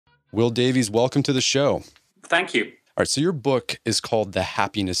Will Davies, welcome to the show. Thank you. All right, so your book is called The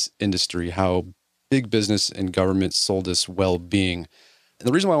Happiness Industry, How Big Business and Government Sold Us Well-Being. And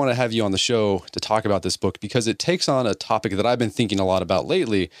the reason why I want to have you on the show to talk about this book, because it takes on a topic that I've been thinking a lot about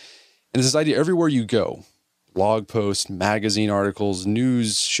lately, and it's this idea everywhere you go, blog posts, magazine articles,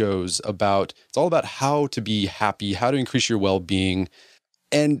 news shows about, it's all about how to be happy, how to increase your well-being.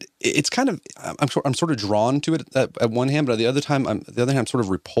 And it's kind of, I'm sort of drawn to it at one hand, but at the other hand, I'm sort of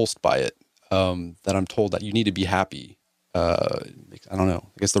repulsed by it. That I'm told that you need to be happy. I don't know.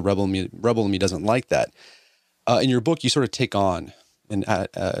 I guess the rebel in me doesn't like that. In your book, you sort of take on and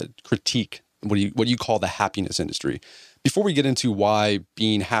critique what you call the happiness industry. Before we get into why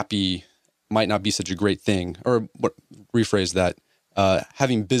being happy might not be such a great thing, or rephrase that,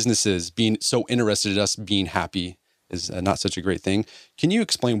 having businesses being so interested in us being happy is not such a great thing. Can you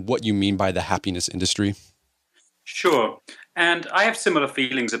explain what you mean by the happiness industry? Sure. And I have similar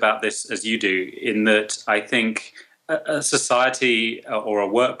feelings about this as you do, in that I think a society or a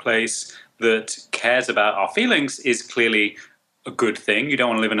workplace that cares about our feelings is clearly a good thing. You don't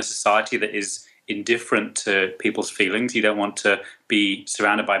want to live in a society that is indifferent to people's feelings. You don't want to be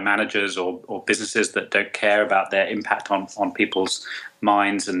surrounded by managers or businesses that don't care about their impact on people's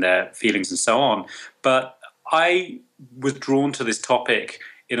minds and their feelings and so on. But I was drawn to this topic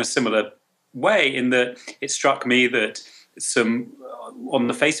in a similar way, in that it struck me that some, on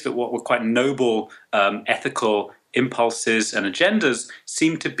the face of it, what were quite noble ethical impulses and agendas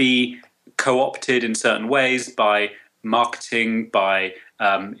seem to be co-opted in certain ways by marketing, by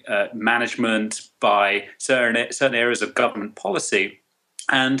management, by certain areas of government policy.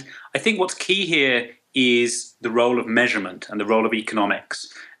 And I think what's key here is the role of measurement and the role of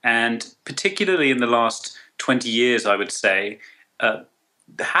economics. And particularly in the last 20 years, I would say,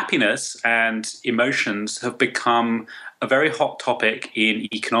 happiness and emotions have become a very hot topic in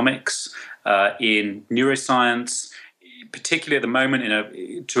economics, in neuroscience, particularly at the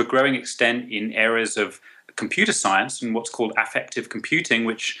moment to a growing extent in areas of computer science and what's called affective computing,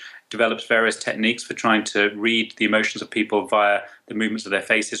 which develops various techniques for trying to read the emotions of people via the movements of their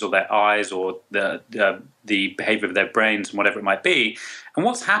faces or their eyes or the behavior of their brains and whatever it might be. And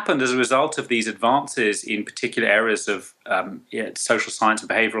what's happened as a result of these advances in particular areas of social science and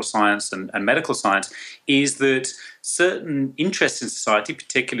behavioral science and medical science is that certain interests in society,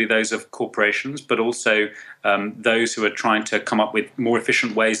 particularly those of corporations, but also those who are trying to come up with more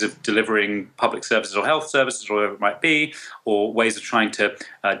efficient ways of delivering public services or health services or whatever it might be, or ways of trying to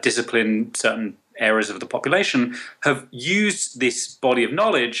discipline certain areas of the population, have used this body of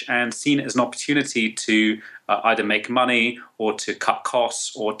knowledge and seen it as an opportunity to either make money or to cut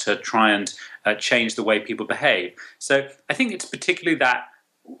costs or to try and change the way people behave. So I think it's particularly that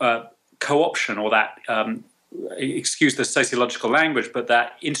co-option or that, excuse the sociological language, but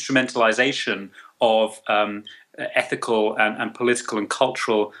that instrumentalization of ethical and political and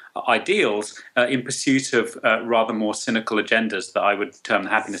cultural ideals in pursuit of rather more cynical agendas that I would term the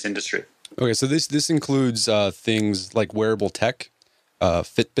happiness industry. Okay, so this includes things like wearable tech,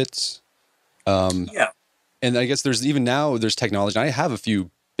 Fitbits. Yeah. And I guess there's technology. I have a few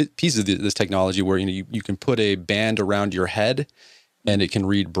pieces of this technology where you can put a band around your head and it can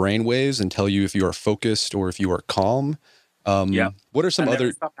read brain waves and tell you if you are focused or if you are calm. What are some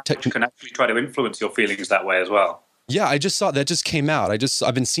other tech can actually try to influence your feelings that way as well? Yeah, I just saw that just came out.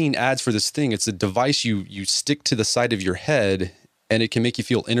 I've been seeing ads for this thing. It's a device you stick to the side of your head and it can make you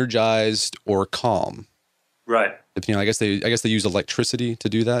feel energized or calm. Right. I guess they use electricity to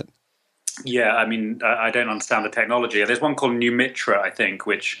do that. Yeah, I mean, I don't understand the technology. There's one called Numitra, I think,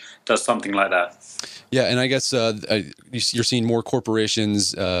 which does something like that. Yeah, and I guess you're seeing more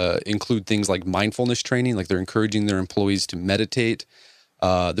corporations include things like mindfulness training, like they're encouraging their employees to meditate.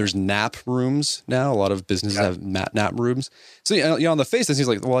 There's nap rooms now. A lot of businesses have nap rooms. So on the face, it seems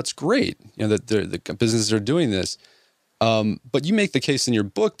like, well, that's great. That the businesses are doing this. But you make the case in your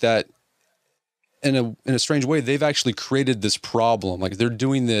book that in a strange way, they've actually created this problem. Like they're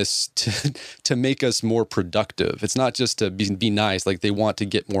doing this to make us more productive. It's not just to be nice. Like they want to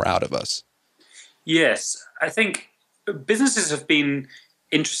get more out of us. Yes, I think businesses have been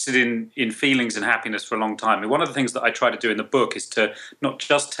interested in feelings and happiness for a long time. And one of the things that I try to do in the book is to not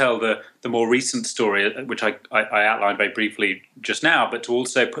just tell the more recent story, which I outlined very briefly just now, but to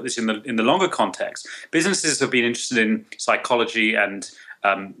also put this in the longer context. Businesses have been interested in psychology and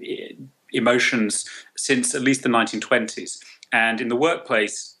emotions since at least the 1920s. And in the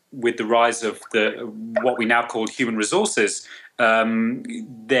workplace, with the rise of what we now call human resources,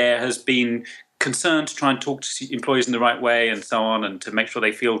 there has been concerned to try and talk to employees in the right way and so on, and to make sure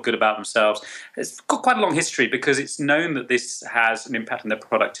they feel good about themselves. It's got quite a long history because it's known that this has an impact on their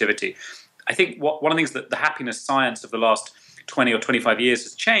productivity. I think one of the things that the happiness science of the last 20 or 25 years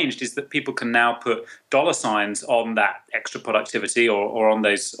has changed is that people can now put dollar signs on that extra productivity or on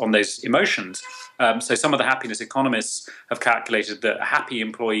those emotions. So some of the happiness economists have calculated that a happy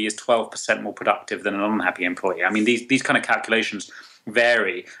employee is 12% more productive than an unhappy employee. I mean, these kind of calculations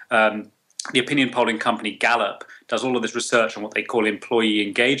vary. The opinion polling company Gallup does all of this research on what they call employee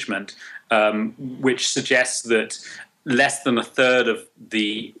engagement, which suggests that less than a third of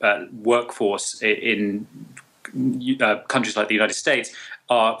the workforce in countries like the United States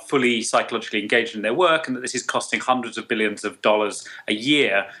are fully psychologically engaged in their work, and that this is costing hundreds of billions of dollars a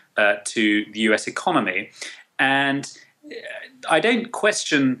year to the US economy. And I don't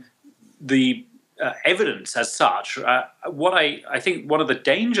question the evidence as such. What I think one of the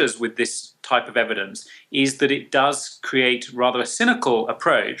dangers with this type of evidence is that it does create rather a cynical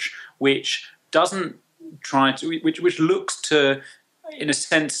approach, which doesn't try to, which looks to, in a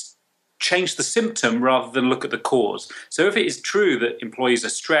sense, change the symptom rather than look at the cause. So if it is true that employees are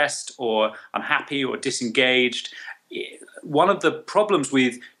stressed or unhappy or disengaged, one of the problems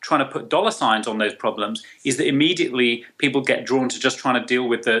with trying to put dollar signs on those problems is that immediately people get drawn to just trying to deal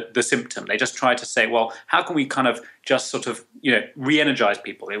with the symptom. They just try to say, well, how can we kind of just sort of, re-energize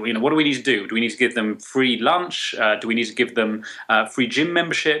people? What do we need to do? Do we need to give them free lunch? Do we need to give them free gym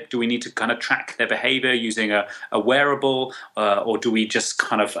membership? Do we need to kind of track their behavior using a wearable? Or do we just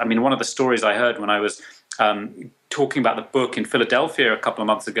kind of, one of the stories I heard when I was talking about the book in Philadelphia a couple of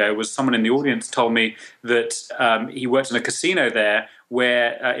months ago was someone in the audience told me that he worked in a casino there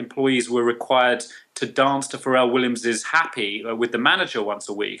where employees were required to dance to Pharrell Williams's Happy with the manager once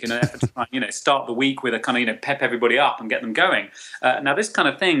a week in an effort to try and, start the week with a kind of, pep everybody up and get them going. Now, this kind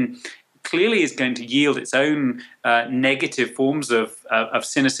of thing clearly is going to yield its own negative forms of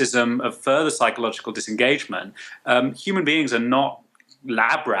cynicism, of further psychological disengagement. Human beings are not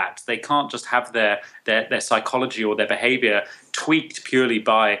lab rats. They can't just have their psychology or their behavior tweaked purely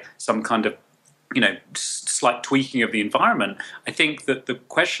by some kind of slight tweaking of the environment. I think that the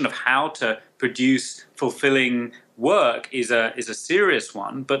question of how to produce fulfilling work is a serious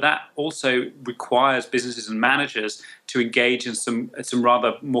one, but that also requires businesses and managers to engage in some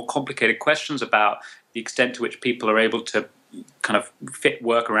rather more complicated questions about the extent to which people are able to kind of fit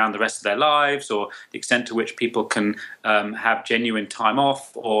work around the rest of their lives, or the extent to which people can have genuine time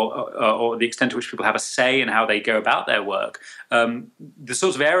off, or the extent to which people have a say in how they go about their work. The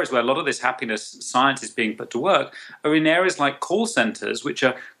sorts of areas where a lot of this happiness science is being put to work are in areas like call centers, which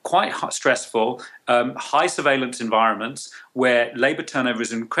are quite stressful, high surveillance environments where labor turnover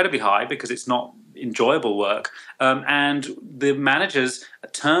is incredibly high because it's not enjoyable work, and the managers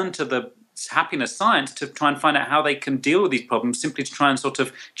turn to the happiness science to try and find out how they can deal with these problems, simply to try and sort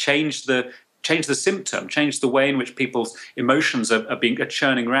of change the symptom, change the way in which people's emotions are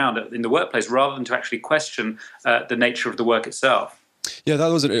churning around in the workplace, rather than to actually question the nature of the work itself. Yeah, that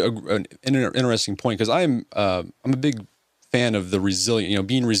was an interesting point, because I'm a big fan of the resilient,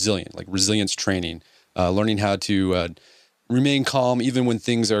 being resilient, like resilience training, learning how to remain calm even when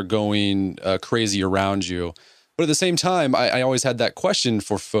things are going crazy around you. But at the same time, I always had that question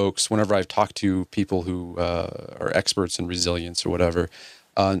for folks whenever I've talked to people who are experts in resilience or whatever,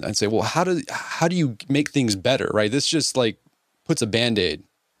 and say, well, how do you make things better, right? This just like puts a Band-Aid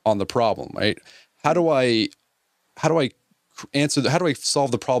on the problem, right? How do I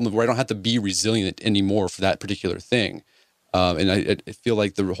solve the problem where I don't have to be resilient anymore for that particular thing? And I feel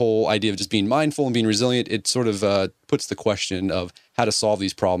like the whole idea of just being mindful and being resilient, it sort of puts the question of how to solve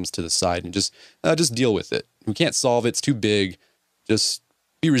these problems to the side and just deal with it. We can't solve it. It's too big. Just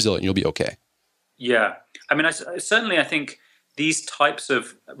be resilient. You'll be okay. Yeah. I think these types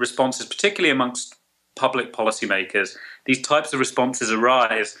of responses, particularly amongst public policymakers, these types of responses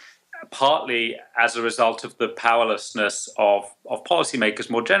arise partly as a result of the powerlessness of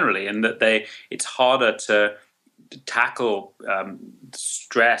policymakers more generally, and that it's harder to tackle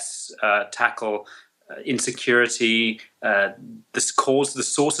stress, tackle insecurity, the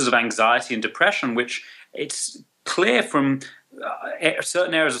sources of anxiety and depression, which it's clear from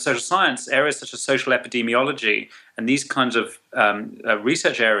certain areas of social science, areas such as social epidemiology and these kinds of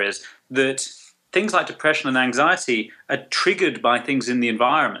research areas, that things like depression and anxiety are triggered by things in the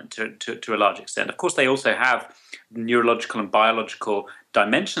environment to a large extent. Of course, they also have neurological and biological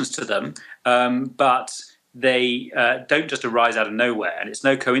dimensions to them, but they don't just arise out of nowhere, and it's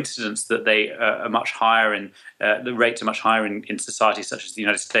no coincidence that they are much higher the rates are much higher in societies such as the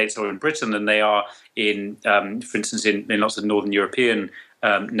United States or in Britain than they are in, for instance, in lots of Northern European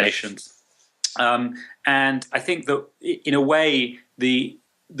nations. And I think that in a way,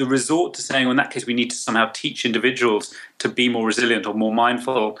 the resort to saying, well, in that case, we need to somehow teach individuals to be more resilient or more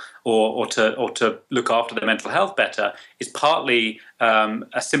mindful, or to look after their mental health better, is partly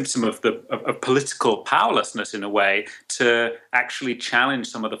a symptom of political powerlessness in a way to actually challenge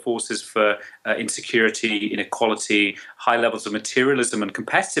some of the forces for insecurity, inequality, high levels of materialism and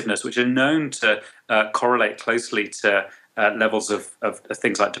competitiveness, which are known to correlate closely to levels of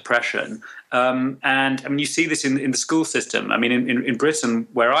things like depression. And I mean, you see this in the school system. I mean, in Britain,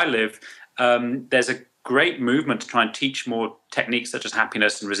 where I live, there's a great movement to try and teach more techniques such as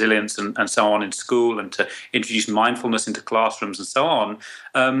happiness and resilience and so on in school, and to introduce mindfulness into classrooms and so on.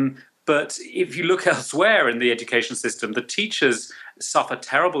 But if you look elsewhere in the education system, the teachers suffer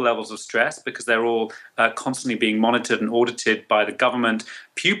terrible levels of stress because they're all constantly being monitored and audited by the government.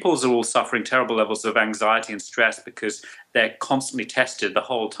 Pupils are all suffering terrible levels of anxiety and stress because they're constantly tested the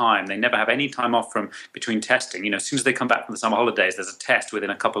whole time. They never have any time off from between testing. You know, as soon as they come back from the summer holidays, there's a test within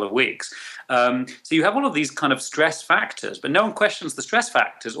a couple of weeks. So you have all of these kind of stress factors, but no one questions the stress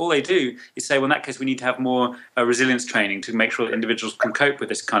factors. All they do is say, well, in that case, we need to have more resilience training to make sure that individuals can cope with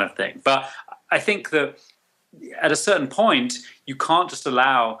this kind of thing. But I think that at a certain point, you can't just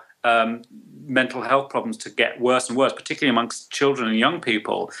allow mental health problems to get worse and worse, particularly amongst children and young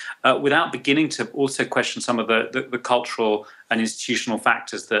people, without beginning to also question some of the cultural and institutional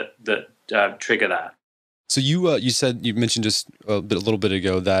factors that trigger that. So you mentioned just a little bit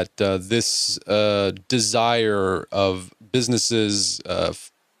ago that this desire of businesses,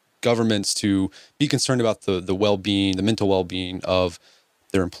 governments to be concerned about the well-being, the mental well-being of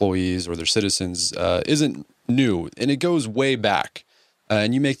their employees or their citizens isn't new, and it goes way back.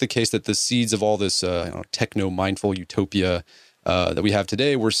 And you make the case that the seeds of all this techno-mindful utopia that we have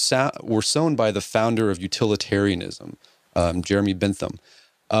today were sown by the founder of utilitarianism, Jeremy Bentham.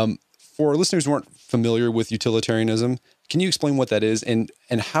 For our listeners who aren't familiar with utilitarianism, can you explain what that is, and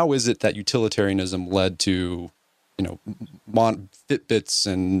how is it that utilitarianism led to, Fitbits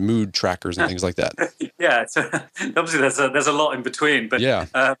and mood trackers and things like that? Yeah, so obviously there's a lot in between, but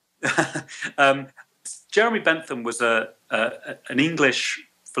yeah. Jeremy Bentham was an English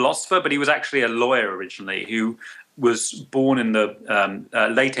philosopher, but he was actually a lawyer originally who was born in the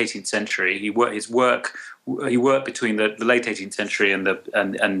late 18th century. He worked between the late 18th century and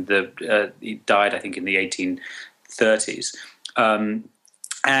he died, I think, in the 1830s.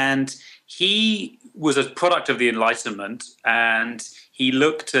 And he was a product of the Enlightenment, and he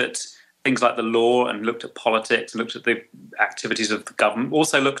looked at things like the law and looked at politics and looked at the activities of the government,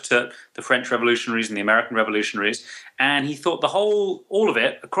 also looked at the French revolutionaries and the American revolutionaries. And he thought all of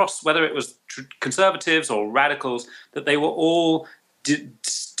it, across whether it was conservatives or radicals, that they were all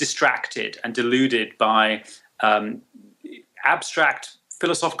distracted and deluded by abstract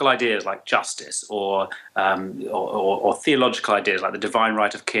philosophical ideas like justice, or theological ideas like the divine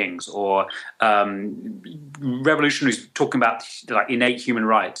right of kings, or revolutionaries talking about like innate human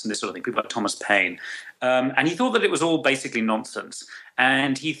rights and this sort of thing, people like Thomas Paine. And he thought that it was all basically nonsense.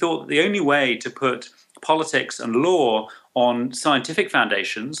 And he thought that the only way to put politics and law on scientific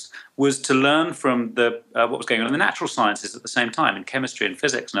foundations was to learn from what was going on in the natural sciences at the same time, in chemistry and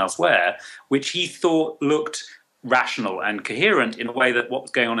physics and elsewhere, which he thought looked rational and coherent in a way that what was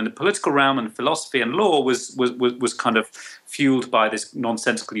going on in the political realm and philosophy and law was kind of fueled by this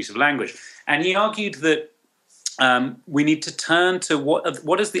nonsensical use of language. And he argued that we need to turn to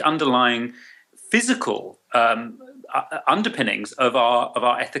what is the underlying physical underpinnings of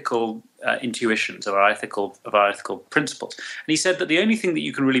our ethical intuitions, of our ethical principles. And he said that the only thing that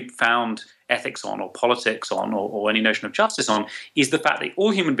you can really found ethics on, or politics on, or any notion of justice on, is the fact that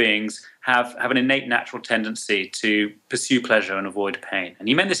all human beings have an innate natural tendency to pursue pleasure and avoid pain. And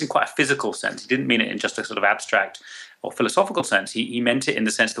he meant this in quite a physical sense. He didn't mean it in just a sort of abstract or philosophical sense. He meant it in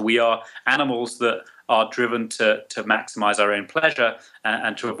the sense that we are animals that are driven to maximize our own pleasure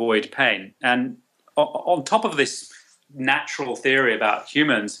and to avoid pain. And on top of this natural theory about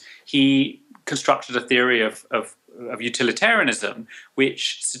humans, he constructed a theory of utilitarianism,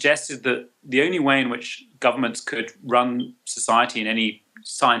 which suggested that the only way in which governments could run society in any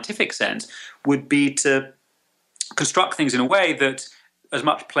scientific sense would be to construct things in a way that as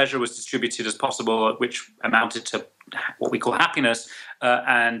much pleasure was distributed as possible, which amounted to what we call happiness,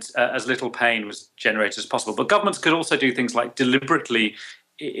 and as little pain was generated as possible. But governments could also do things like deliberately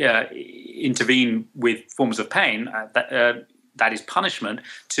intervene with forms of pain that is punishment,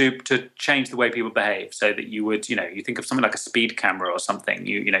 to change the way people behave, so that you would, you think of something like a speed camera or something.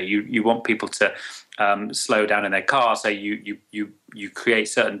 You want people to slow down in their car, so you create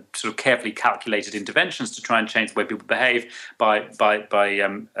certain sort of carefully calculated interventions to try and change the way people behave by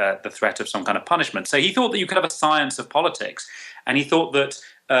the threat of some kind of punishment. So he thought that you could have a science of politics, and he thought that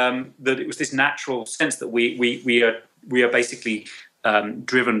that it was this natural sense that we are basically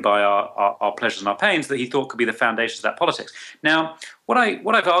driven by our pleasures and our pains, that he thought could be the foundations of that politics. Now, what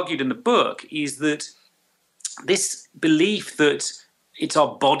I've argued in the book is that this belief that it's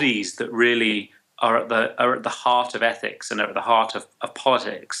our bodies that really are at the heart of ethics and are at the heart of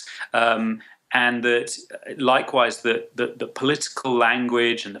politics, and that likewise the political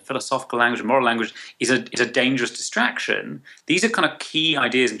language and the philosophical language and moral language is a dangerous distraction. These are kind of key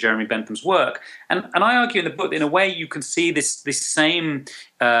ideas in Jeremy Bentham's work, and I argue in the book that in a way you can see this same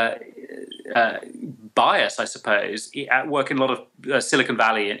bias, I suppose, at work in a lot of Silicon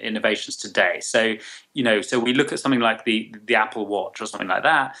Valley innovations today. So we look at something like the Apple Watch or something like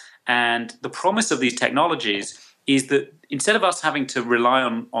that, and the promise of these technologies is that instead of us having to rely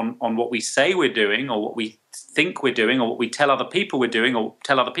on what we say we're doing, or what we think we're doing, or what we tell other people we're doing, or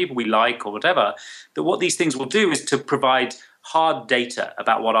tell other people we like, or whatever, that what these things will do is to provide hard data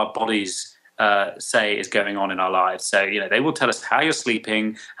about what our bodies say is going on in our lives. So, they will tell us how you're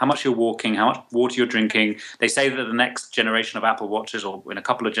sleeping, how much you're walking, how much water you're drinking. They say that the next generation of Apple Watches, or in a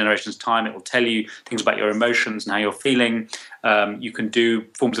couple of generations' time, it will tell you things about your emotions and how you're feeling. You can do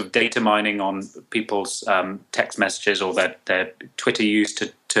forms of data mining on people's text messages or their Twitter use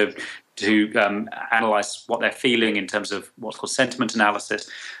to analyze what they're feeling in terms of what's called sentiment analysis.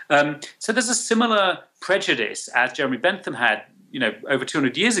 So there's a similar prejudice as Jeremy Bentham had, over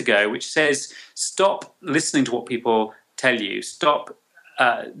 200 years ago, which says stop listening to what people tell you, stop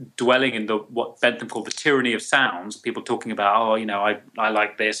dwelling in what Bentham called the tyranny of sounds, people talking about, I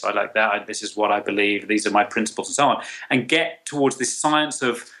like this, I like that, this is what I believe, these are my principles, and so on, and get towards this science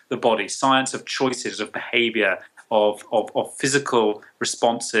of the body, science of choices, of behavior, of physical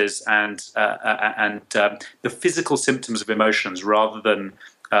responses and the physical symptoms of emotions, rather than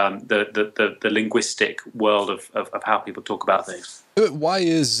the linguistic world of how people talk about things. Why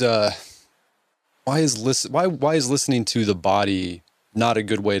is listening to the body not a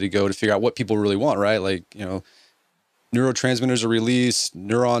good way to go to figure out what people really want, right? Like, neurotransmitters are released,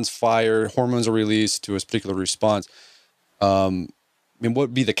 neurons fire, hormones are released to a particular response. What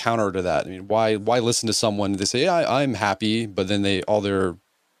would be the counter to that? Why listen to someone? They say, yeah, I'm happy, but then their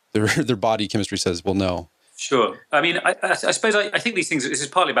body chemistry says, well, no. Sure. I suppose I think these things, this is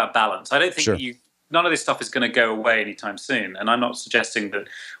partly about balance. I don't think Sure. None of this stuff is going to go away anytime soon. And I'm not suggesting that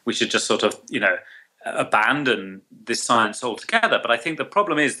we should just sort of, abandon this science altogether. But I think the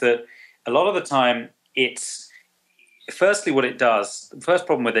problem is that a lot of the time firstly what it does, the first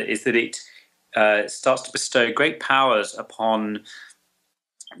problem with it is that it starts to bestow great powers upon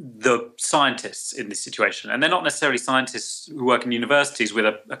the scientists in this situation. And they're not necessarily scientists who work in universities with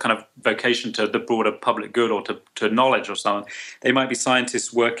a kind of vocation to the broader public good or to knowledge or something. They might be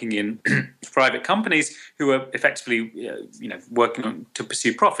scientists working in private companies who are effectively, working to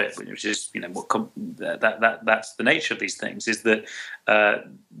pursue profit, which is, that's the nature of these things, is that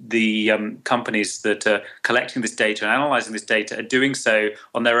the companies that are collecting this data and analyzing this data are doing so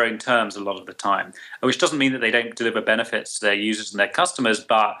on their own terms a lot of the time, which doesn't mean that they don't deliver benefits to their users and their customers,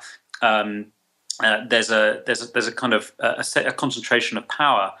 but there's a kind of a concentration of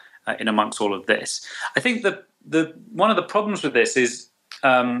power in amongst all of this. I think that one of the problems with this is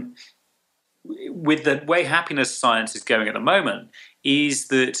with the way happiness science is going at the moment, is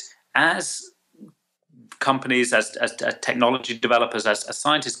that as companies, as technology developers, as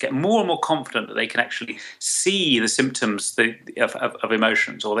scientists get more and more confident that they can actually see the symptoms of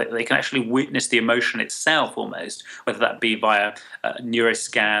emotions, or they can actually witness the emotion itself almost, whether that be via a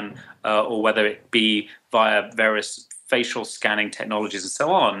neuroscan or whether it be via various facial scanning technologies and so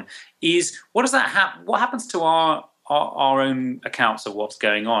on, is what happens to our own accounts of what's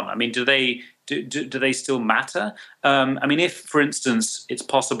going on? Do they still matter? If, for instance, it's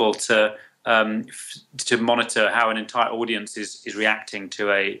possible to monitor how an entire audience is reacting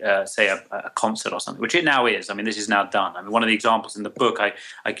to a concert or something, which it now is. This is now done. One of the examples in the book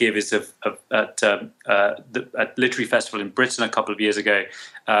I give is at a literary festival in Britain a couple of years ago.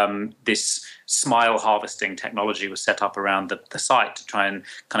 This smile harvesting technology was set up around the site to try and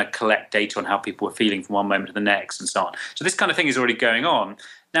kind of collect data on how people were feeling from one moment to the next and so on. So this kind of thing is already going on.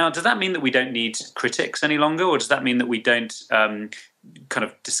 Now, does that mean that we don't need critics any longer, or does that mean that we don't kind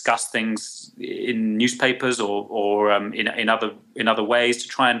of discuss things in newspapers or in other ways to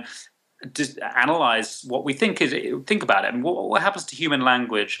try and just analyze what we think about it, and what happens to human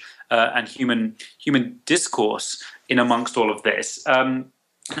language and human discourse in amongst all of this.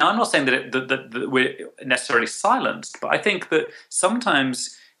 Now, I'm not saying that we're necessarily silenced, but I think that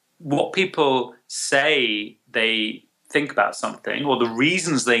sometimes what people say they think about something, or the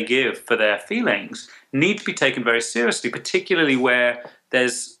reasons they give for their feelings, need to be taken very seriously, particularly where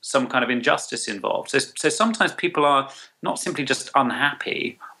there's some kind of injustice involved. So sometimes people are not simply just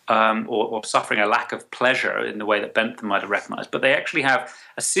unhappy or suffering a lack of pleasure in the way that Bentham might have recognized, but they actually have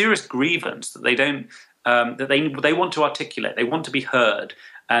a serious grievance that they don't that they want to articulate. They want to be heard,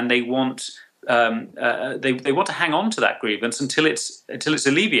 and they want they want to hang on to that grievance until it's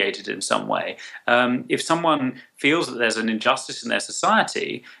alleviated in some way. If someone feels that there's an injustice in their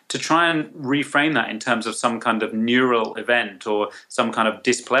society, to try and reframe that in terms of some kind of neural event or some kind of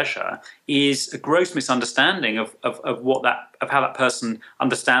displeasure is a gross misunderstanding of how that person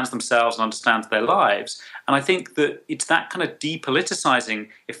understands themselves and understands their lives. And I think that it's that kind of depoliticizing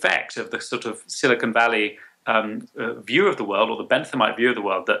effect of the sort of Silicon Valley view of the world, or the Benthamite view of the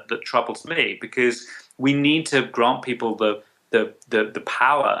world, that troubles me, because we need to grant people the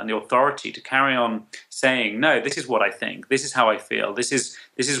power and the authority to carry on saying, no, this is what I think, this is how I feel, this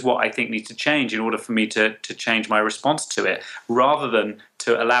is what I think needs to change in order for me to change my response to it, rather than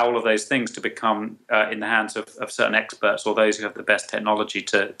to allow all of those things to become in the hands of certain experts or those who have the best technology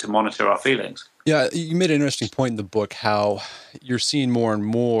to monitor our feelings. Yeah, you made an interesting point in the book, how you're seeing more and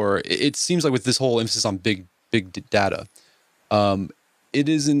more, it seems like with this whole emphasis on big data, it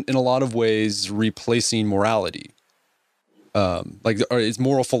is in a lot of ways replacing morality. It's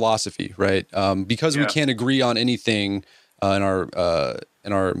moral philosophy, right? Because we can't agree on anything in our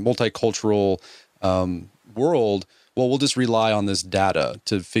multicultural world, well, we'll just rely on this data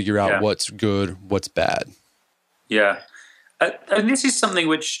to figure out what's good, what's bad. Yeah, and this is something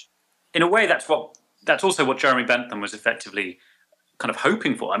which, in a way, that's also what Jeremy Bentham was effectively kind of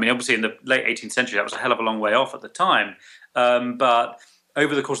hoping for. I mean, obviously, in the late 18th century, that was a hell of a long way off at the time, but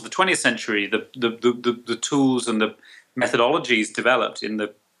over the course of the 20th century, the tools and the methodologies developed in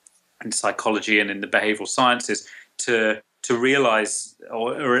psychology and in the behavioral sciences to realize,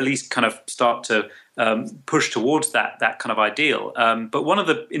 or at least kind of start to push towards that kind of ideal. But one of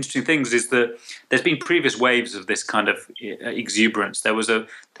the interesting things is that there's been previous waves of this kind of exuberance. There was a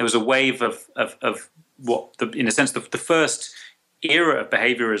wave of what, in a sense, the first era of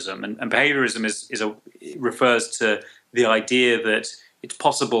behaviorism, and behaviorism refers to the idea that it's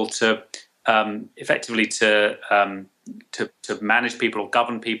possible to effectively to manage people or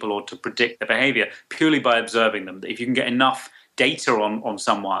govern people or to predict their behavior purely by observing them. If you can get enough data on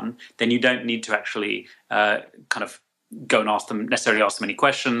someone, then you don't need to actually kind of go and necessarily ask them any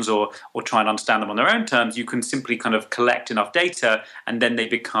questions or try and understand them on their own terms. You can simply kind of collect enough data, and then they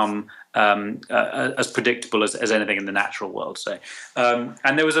become as predictable as anything in the natural world, say.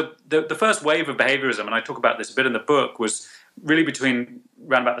 And there was the first wave of behaviorism, and I talk about this a bit in the book, was really between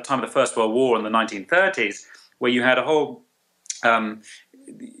around about the time of the First World War and the 1930s, where you had a whole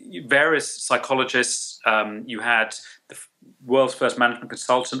various psychologists. You had the world's first management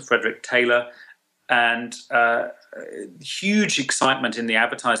consultant, Frederick Taylor, and huge excitement in the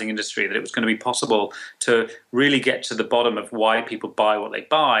advertising industry that it was going to be possible to really get to the bottom of why people buy what they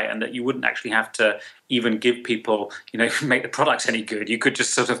buy, and that you wouldn't actually have to even give people, make the products any good. You could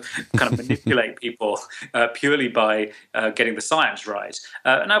just sort of kind of manipulate people purely by getting the science right.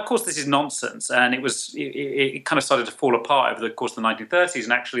 Now, of course, this is nonsense, and it kind of started to fall apart over the course of the 1930s,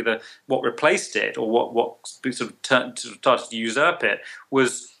 and actually what replaced it, or what sort of started to usurp it,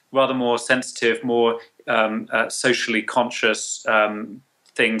 was rather more sensitive, more socially conscious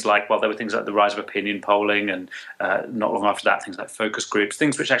things like, there were things like the rise of opinion polling, and not long after that, things like focus groups,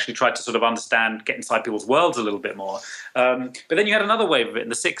 things which actually tried to sort of understand, get inside people's worlds a little bit more. But then you had another wave of it in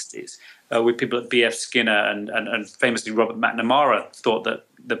the 60s, with people like B.F. Skinner and famously Robert McNamara thought that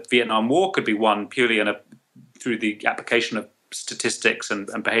the Vietnam War could be won purely through the application of statistics and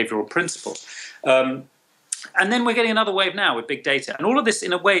behavioral principles. And then we're getting another wave now with big data. And all of this,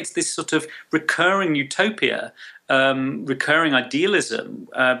 in a way, it's this sort of recurring utopia, recurring idealism,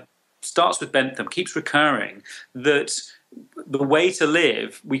 starts with Bentham, keeps recurring, that the way to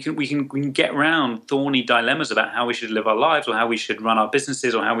live, we can get around thorny dilemmas about how we should live our lives, or how we should run our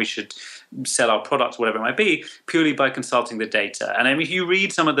businesses, or how we should sell our products, whatever it might be, purely by consulting the data. And I mean, if you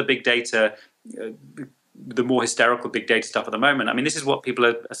read some of the big data the more hysterical big data stuff at the moment. I mean, this is what people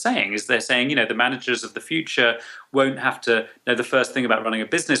are saying, is they're saying, the managers of the future won't have to know the first thing about running a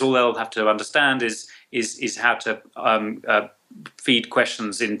business. All they'll have to understand is how to feed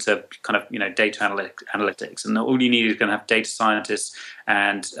questions into kind of, data analytics. And all you need is going to have data scientists,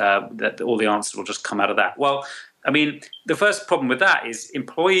 and that all the answers will just come out of that. Well, I mean, the first problem with that is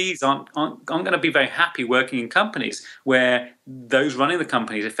employees aren't going to be very happy working in companies where those running the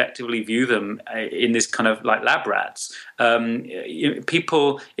companies effectively view them in this kind of like lab rats. It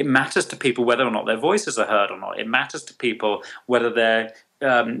matters to people whether or not their voices are heard or not. It matters to people whether their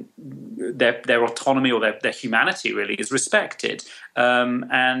autonomy or their humanity really is respected.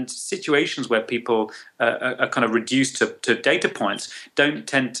 And situations where people are kind of reduced to data points don't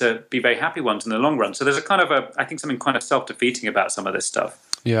tend to be very happy ones in the long run. So there's I think something kind of self-defeating about some of this stuff.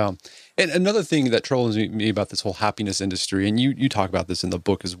 Yeah. And another thing that troubles me about this whole happiness industry, and you talk about this in the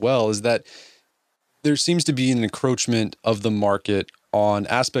book as well, is that there seems to be an encroachment of the market on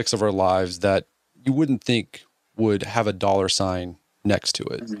aspects of our lives that you wouldn't think would have a dollar sign next to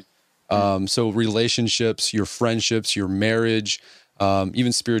it. Mm-hmm. So relationships, your friendships, your marriage,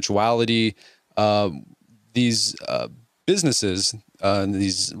 even spirituality, these businesses and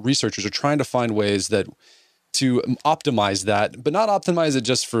these researchers are trying to find ways to optimize that, but not optimize it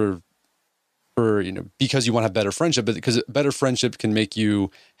just for because you want to have better friendship, but because better friendship can make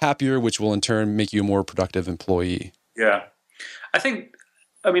you happier, which will in turn make you a more productive employee. Yeah. I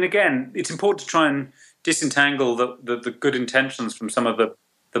mean, again, it's important to try and disentangle the good intentions from some of the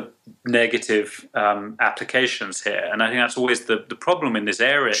negative applications here, and I think that's always the problem in this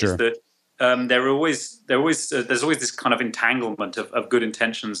area. Sure. Is that there's always this kind of entanglement of good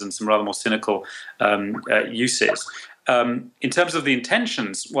intentions and some rather more cynical uses. In terms of the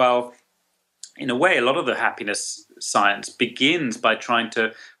intentions, well, in a way, a lot of the happiness science begins by trying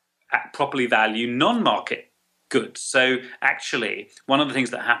to properly value non-market goods. So actually, one of the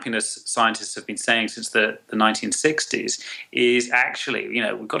things that happiness scientists have been saying since the 1960s is actually,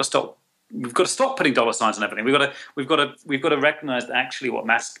 we've got to stop putting dollar signs on everything. We've got to recognize that actually what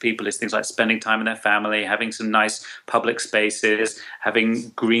matters to people is things like spending time with their family, having some nice public spaces, having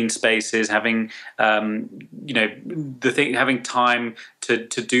green spaces, having having time to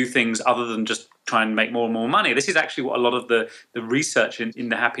do things other than just try and make more and more money. This is actually what a lot of the research in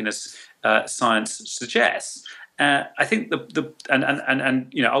the happiness science suggests. I think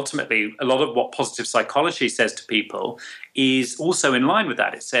ultimately a lot of what positive psychology says to people is also in line with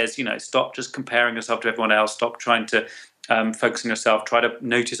that. It says, stop just comparing yourself to everyone else. Stop trying to focus on yourself. Try to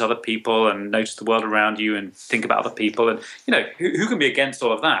notice other people and notice the world around you and think about other people. And who can be against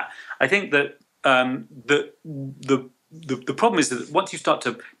all of that? I think that the problem is that once you start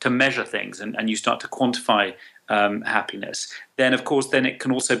to measure things and you start to quantify happiness, then of course it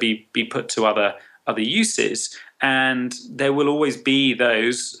can also be put to other uses, and there will always be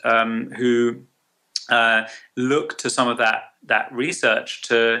those who look to some of that research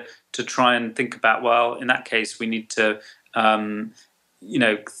to try and think about, well, in that case we need to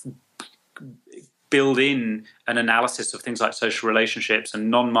build in an analysis of things like social relationships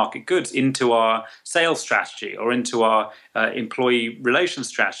and non-market goods into our sales strategy or into our employee relations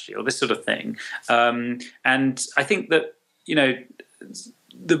strategy or this sort of thing. And I think that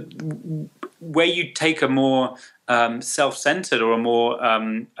where you take a more self-centered or a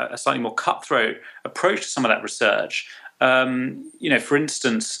slightly more cutthroat approach to some of that research, for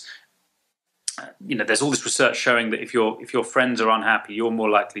instance, there's all this research showing that if your friends are unhappy, you're more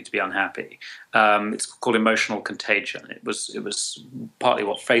likely to be unhappy. It's called emotional contagion. It was partly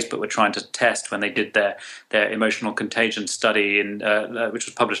what Facebook were trying to test when they did their emotional contagion study, which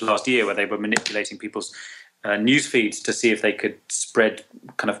was published last year, where they were manipulating people's news feeds to see if they could spread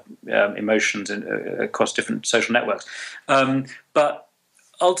kind of emotions across different social networks. But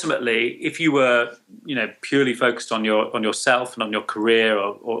ultimately, if you were, purely focused on yourself and on your career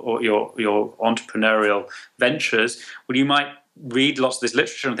or your entrepreneurial ventures, well, you might read lots of this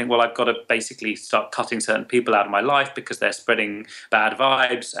literature and think, well, I've got to basically start cutting certain people out of my life because they're spreading bad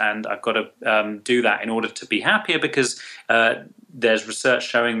vibes, and I've got to do that in order to be happier because there's research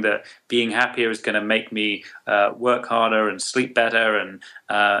showing that being happier is going to make me work harder and sleep better and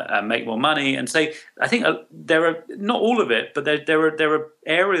make more money. And so I think there are, not all of it, but there are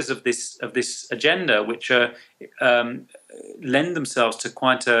areas of this agenda which are lend themselves to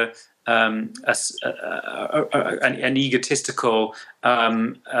quite an egotistical,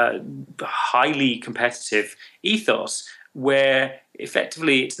 highly competitive ethos. where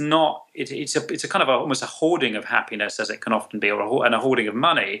effectively it's not it's a kind of almost a hoarding of happiness, as it can often be, and a hoarding of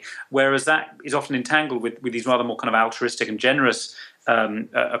money, whereas that is often entangled with these rather more kind of altruistic and generous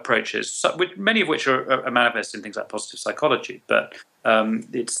approaches, many of which are manifest in things like positive psychology. But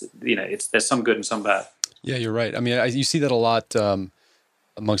there's some good and some bad. Yeah, you're right. I mean, you see that a lot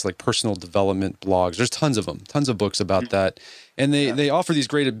amongst like personal development blogs. There's tons of them, tons of books about that. And they offer these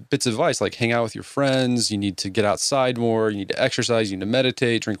great bits of advice, like hang out with your friends. You need to get outside more. You need to exercise. You need to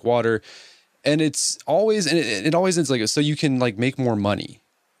meditate, drink water. And it's always, and it always ends like, so you can like make more money.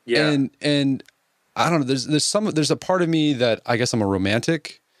 Yeah. And I don't know, there's a part of me that I guess I'm a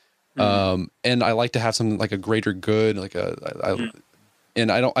romantic. And I like to have something like a greater good, like and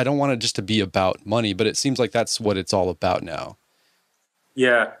I don't want it just to be about money, but it seems like that's what it's all about now.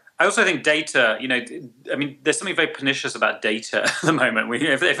 Yeah. I also think data, I mean, there's something very pernicious about data at the moment.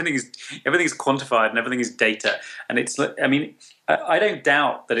 Everything's quantified and everything is data. And I don't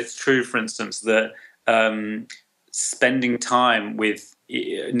doubt that it's true, for instance, that spending time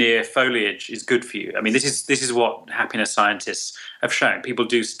near foliage is good for you. I mean, this is what happiness scientists have shown. People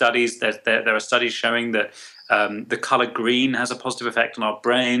do studies. There are studies showing that the color green has a positive effect on our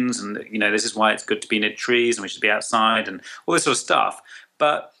brains, and this is why it's good to be near trees and we should be outside and all this sort of stuff.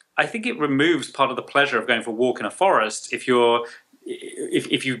 But I think it removes part of the pleasure of going for a walk in a forest if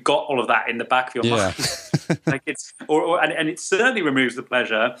you've got all of that in the back of your mind. Like and it certainly removes the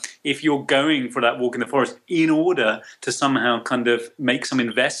pleasure if you're going for that walk in the forest in order to somehow kind of make some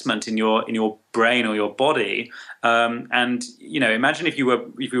investment in your brain or your body. And imagine if you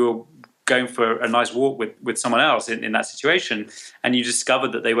were going for a nice walk with someone else in that situation, and you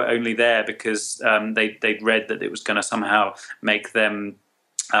discovered that they were only there because they'd read that it was going to somehow make them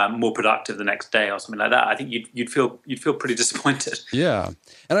more productive the next day or something like that. I think you'd feel pretty disappointed. Yeah,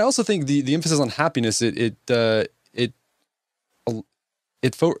 and I also think the emphasis on happiness it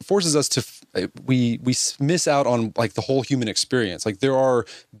forces us to we miss out on like the whole human experience. Like there are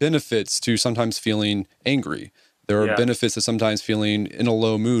benefits to sometimes feeling angry. There are benefits to sometimes feeling in a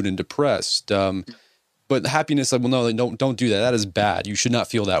low mood and depressed. But happiness, like, well, no, don't do that. That is bad. You should not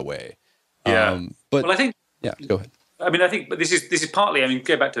feel that way. But I think. Yeah, go ahead. I mean, I think, but this is partly. I mean,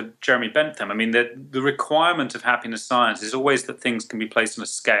 go back to Jeremy Bentham. I mean, the requirement of happiness science is always that things can be placed on a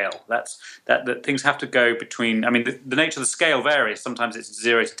scale. That things have to go between. I mean, the nature of the scale varies. Sometimes it's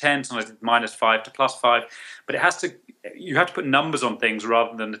 0 to 10. Sometimes it's -5 to +5. But it has to. You have to put numbers on things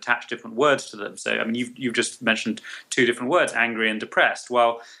rather than attach different words to them. So, I mean, you've just mentioned two different words: angry and depressed.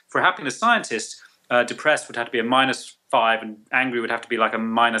 Well, for a happiness scientist, depressed would have to be a -5 and angry would have to be like a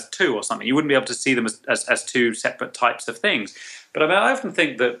 -2 or something. You wouldn't be able to see them as two separate types of things. But I mean, I often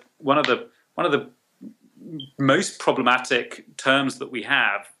think that one of the most problematic terms that we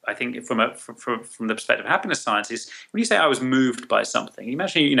have, I think, from the perspective of happiness science, is when you say I was moved by something.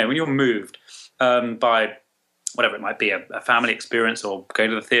 Imagine, when you're moved by whatever it might be, a family experience or going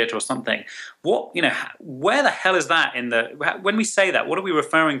to the theatre or something. Where the hell is that when we say that, what are we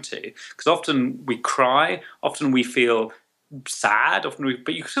referring to? Because often we cry, often we feel sad,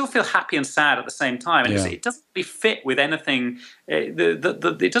 but you still feel happy and sad at the same time. And it doesn't really fit with anything.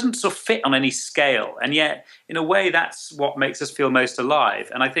 It doesn't sort of fit on any scale. And yet, in a way, that's what makes us feel most alive.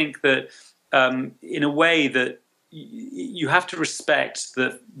 And I think that in a way that you have to respect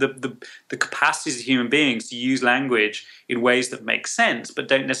the capacities of human beings to use language in ways that make sense, but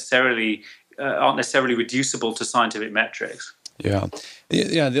aren't necessarily reducible to scientific metrics. Yeah.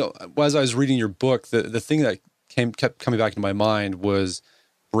 As I was reading your book, the thing that kept coming back into my mind was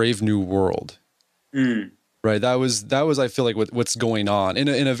Brave New World. Right. That was I feel like what's going on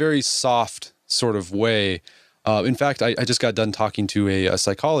in a very soft sort of way. In fact, I just got done talking to a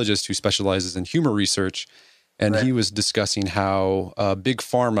psychologist who specializes in humor research. And he was discussing how Big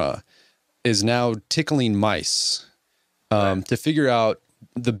Pharma is now tickling mice to figure out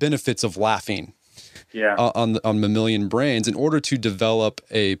the benefits of laughing on mammalian brains in order to develop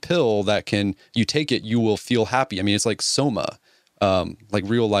a pill that you take it, you will feel happy. I mean, it's like soma, like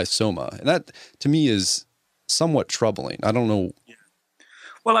real life soma. And that to me is somewhat troubling. I don't know. Yeah.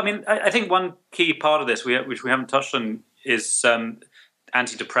 Well, I mean, I think one key part of this, which we haven't touched on, is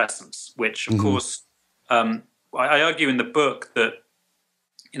antidepressants, which of course... I argue in the book that,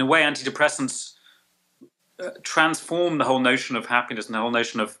 in a way, antidepressants transform the whole notion of happiness and the whole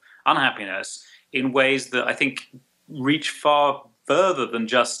notion of unhappiness in ways that I think reach far further than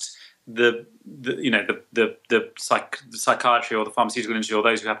just the psychiatry or the pharmaceutical industry or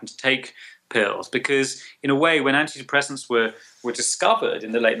those who happen to take pills. Because, in a way, when antidepressants were discovered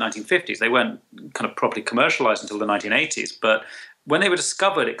in the late 1950s, they weren't kind of properly commercialized until the 1980s. But when they were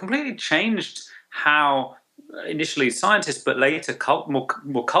discovered, it completely changed how initially scientists, but later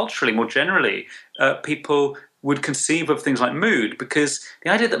more culturally, more generally, people would conceive of things like mood, because the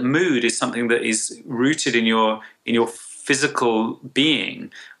idea that mood is something that is rooted in your physical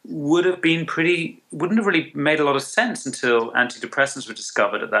being wouldn't have really made a lot of sense until antidepressants were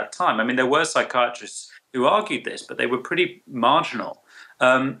discovered at that time. I mean, there were psychiatrists who argued this, but they were pretty marginal.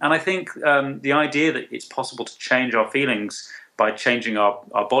 And I think the idea that it's possible to change our feelings by changing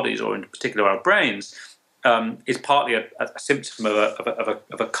our bodies, or in particular our brains, is partly a symptom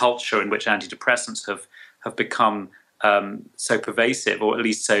of a culture in which antidepressants have become so pervasive, or at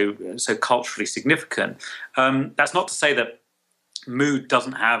least so culturally significant. That's not to say that mood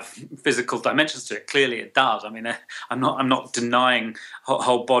doesn't have physical dimensions to it. Clearly, it does. I mean, I'm not denying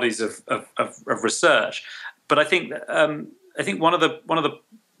whole bodies of research, but I think one of the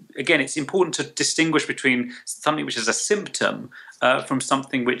again, it's important to distinguish between something which is a symptom from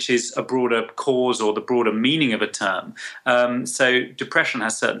something which is a broader cause or the broader meaning of a term. So depression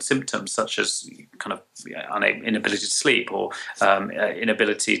has certain symptoms, such as kind of inability to sleep, or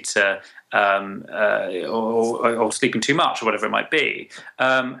inability to or sleeping too much, or whatever it might be.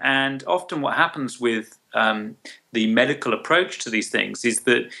 And often what happens with the medical approach to these things is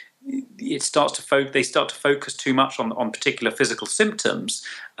that they start to focus too much on particular physical symptoms,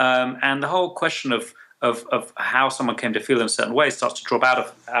 and the whole question of how someone came to feel in a certain way starts to drop out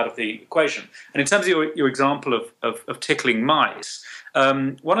of the equation. And in terms of your example of tickling mice,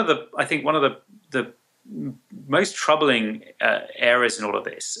 one of the most troubling areas in all of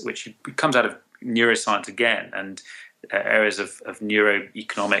this, which comes out of neuroscience again, and areas of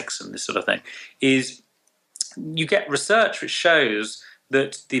neuroeconomics and this sort of thing, is you get research which shows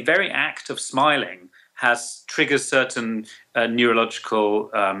that the very act of smiling triggers certain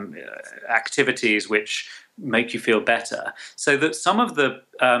neurological activities which make you feel better. So that some of the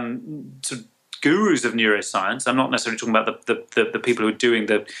sort of gurus of neuroscience, I'm not necessarily talking about the people who are doing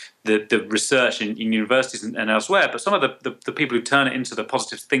the research in universities and elsewhere, but some of the people who turn it into the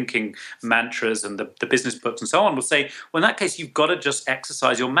positive thinking mantras and the business books and so on will say, well, in that case, you've got to just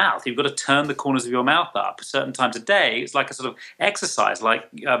exercise your mouth. You've got to turn the corners of your mouth up certain times a day. It's like a sort of exercise, like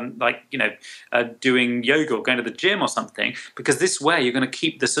doing yoga or going to the gym or something, because this way you're going to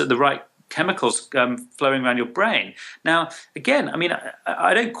keep the right chemicals flowing around your brain. Now, again, I mean,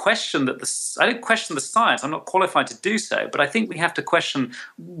 I don't question the science. I'm not qualified to do so, but I think we have to question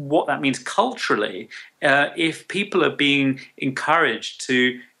what that means culturally. If people are being encouraged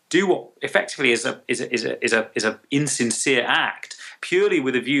to do what effectively is a insincere act, purely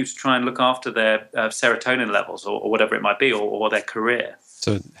with a view to try and look after their serotonin levels, or whatever it might be, or their career.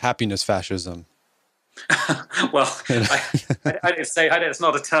 So happiness fascism. Well, I didn't say it's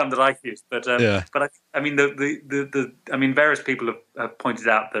not a term that I use, but I mean various people have pointed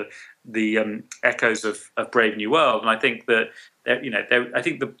out the echoes of Brave New World, and I think that I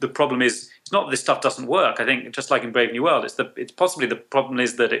think the problem is it's not that this stuff doesn't work. I think just like in Brave New World, it's possibly the problem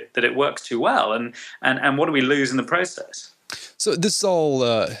is that it works too well, and what do we lose in the process? So this all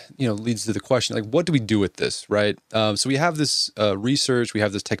leads to the question, like, what do we do with this, right? So we have this research, we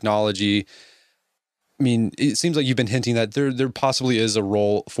have this technology. I mean, it seems like you've been hinting that there possibly is a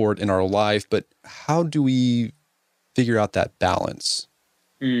role for it in our life, but how do we figure out that balance?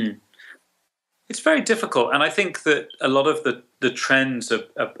 It's very difficult, and I think that a lot of the trends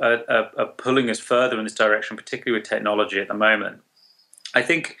are pulling us further in this direction, particularly with technology at the moment. I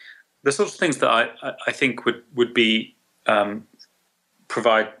think the sorts of things that I think would be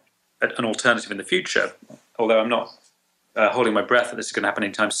provide an alternative in the future, although I'm not holding my breath that this is going to happen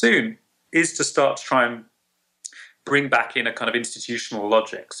anytime soon, is to start to try and bring back in a kind of institutional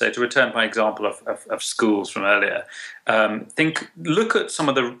logic. So to return to my example of schools from earlier, look at some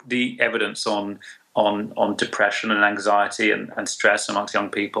of the evidence on depression and anxiety and stress amongst young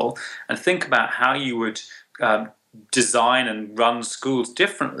people, and think about how you would design and run schools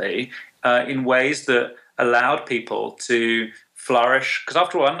differently in ways that allowed people to flourish. Because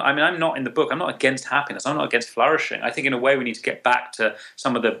after all, I'm not in the book, I'm not against happiness, I'm not against flourishing. I think in a way we need to get back to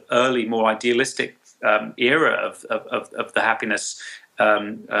some of the early, more idealistic era of the happiness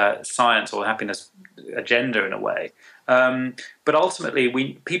science, or happiness agenda in a way. But ultimately,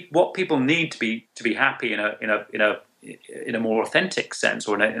 what people need to be happy in a more authentic sense,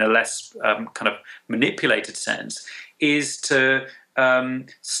 or in a less kind of manipulated sense, is to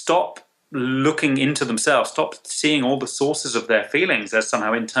stop looking into themselves, stop seeing all the sources of their feelings as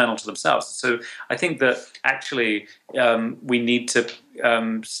somehow internal to themselves. So I think that actually we need to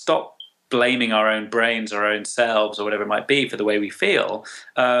stop blaming our own brains, our own selves, or whatever it might be for the way we feel.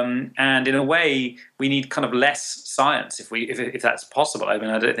 And in a way, we need kind of less science if that's possible. I mean,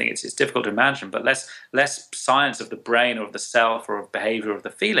 I don't think it's difficult to imagine, but less science of the brain or of the self or of behavior of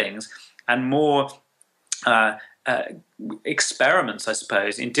the feelings, and more experiments, I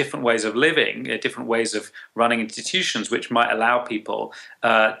suppose, in different ways of living, different ways of running institutions, which might allow people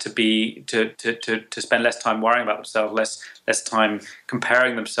to spend less time worrying about themselves, less time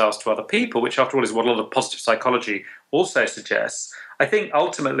comparing themselves to other people, which after all is what a lot of positive psychology also suggests. I think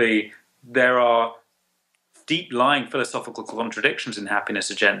ultimately there are deep-lying philosophical contradictions in the happiness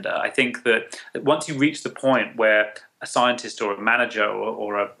agenda. I think that once you reach the point where a scientist or a manager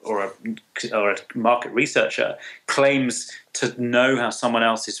or a market researcher claims to know how someone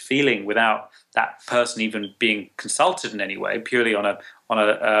else is feeling without that person even being consulted in any way, purely on a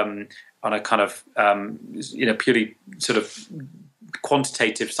kind of purely sort of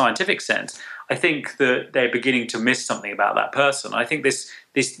quantitative scientific sense, I think that they're beginning to miss something about that person. I think this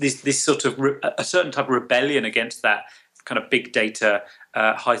sort of a certain type of rebellion against that kind of big data,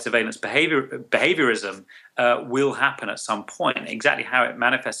 high surveillance behaviorism will happen at some point. Exactly how it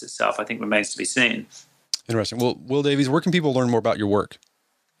manifests itself, I think, remains to be seen. Interesting. Well, Will Davies, where can people learn more about your work?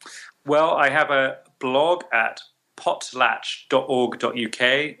 Well, I have a blog at potlatch.org.uk.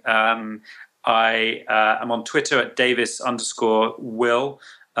 I am on Twitter at Davis_Will,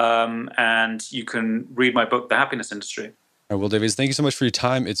 and you can read my book, The Happiness Industry. All right, Will Davies, thank you so much for your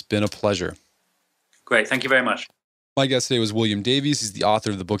time. It's been a pleasure. Great. Thank you very much. My guest today was William Davies. He's the author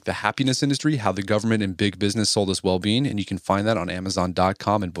of the book, The Happiness Industry, How the Government and Big Business Sold Us Well-Being, and you can find that on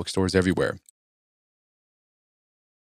Amazon.com and bookstores everywhere.